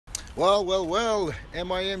Well,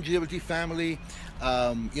 MIM GWT family.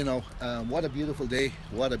 What a beautiful day.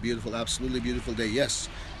 What a beautiful, absolutely beautiful day. Yes,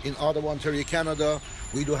 in Ottawa, Ontario, Canada,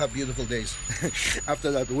 we do have beautiful days. After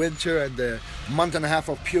that winter and the month and a half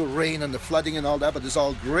of pure rain and the flooding and all that, but it's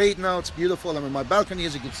all great now. It's beautiful. I mean, my balcony,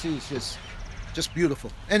 as you can see, is just beautiful.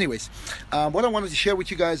 Anyways, what I wanted to share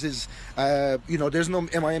with you guys is, there's no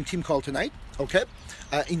MIM team call tonight, okay?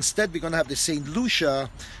 Instead, we're going to have the St. Lucia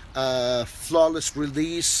flawless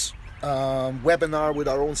release webinar with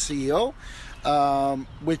our own CEO,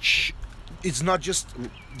 which is not just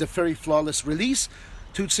the very flawless release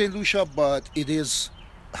to St. Lucia, but it is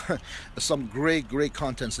some great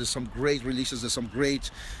contents. There's some great releases. There's some great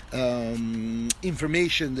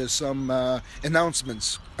information. There's some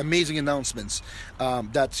announcements, amazing announcements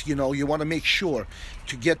that you want to make sure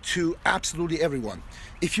to get to absolutely everyone.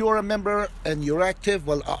 If you're a member and you're active,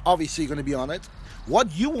 well, obviously you're going to be on it.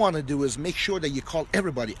 What you want to do is make sure that you call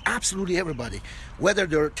everybody, absolutely everybody, whether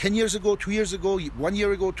they're 10 years ago, 2 years ago, 1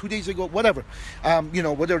 year ago, 2 days ago, whatever.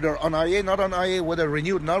 Whether they're on IA, not on IA, whether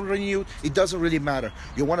renewed, not renewed, it doesn't really matter.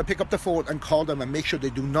 You want to pick up the phone and call them and make sure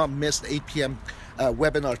they do not miss the 8 p.m.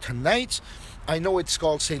 Webinar tonight. I know it's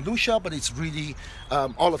called St. Lucia, but it's really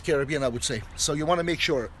all of Caribbean, I would say. So you want to make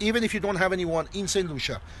sure, even if you don't have anyone in St.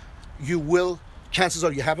 Lucia, chances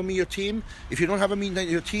are you have them in your team. If you don't have them in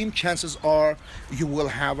your team, chances are you will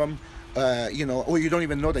have them, or you don't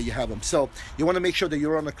even know that you have them. So you want to make sure that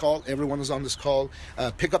you're on the call. Everyone is on this call.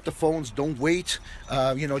 Pick up the phones. Don't wait.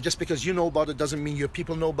 Just because you know about it doesn't mean your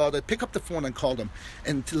people know about it. Pick up the phone and call them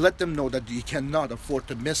and to let them know that you cannot afford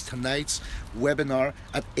to miss tonight's webinar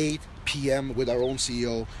at 8 p.m. with our own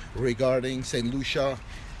CEO regarding St. Lucia,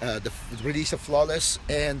 the release of Flawless,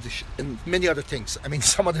 and many other things. I mean,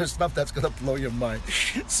 some other stuff that's gonna blow your mind.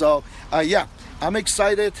 So I'm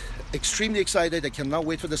excited, extremely excited. I cannot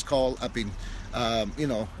wait for this call. I've been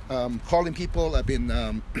calling people. I've been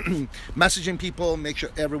messaging people, make sure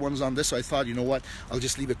everyone's on this. So I thought, you know what, I'll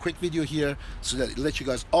just leave a quick video here so that it let you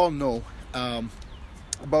guys all know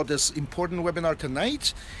about this important webinar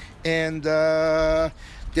tonight, and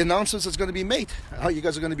the announcements that's going to be made. How you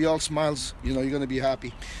guys are going to be all smiles. You're going to be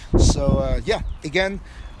happy. So again,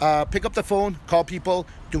 pick up the phone, call people.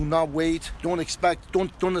 Do not wait. Don't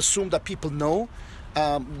assume that people know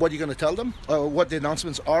what you're going to tell them, or what the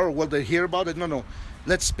announcements are, or what they hear about it. No.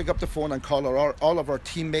 Let's pick up the phone and call all of our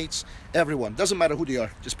teammates, everyone. Doesn't matter who they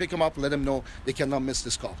are. Just pick them up, let them know they cannot miss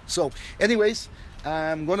this call. So anyways,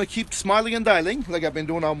 I'm going to keep smiling and dialing like I've been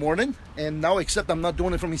doing all morning. And now, except I'm not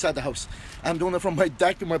doing it from inside the house. I'm doing it from my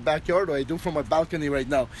deck in my backyard, or I do from my balcony right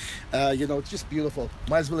now. It's just beautiful.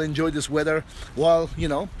 Might as well enjoy this weather while,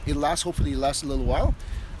 hopefully it lasts a little while.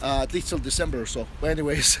 At least till December or so. But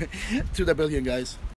anyways, to the billion, guys.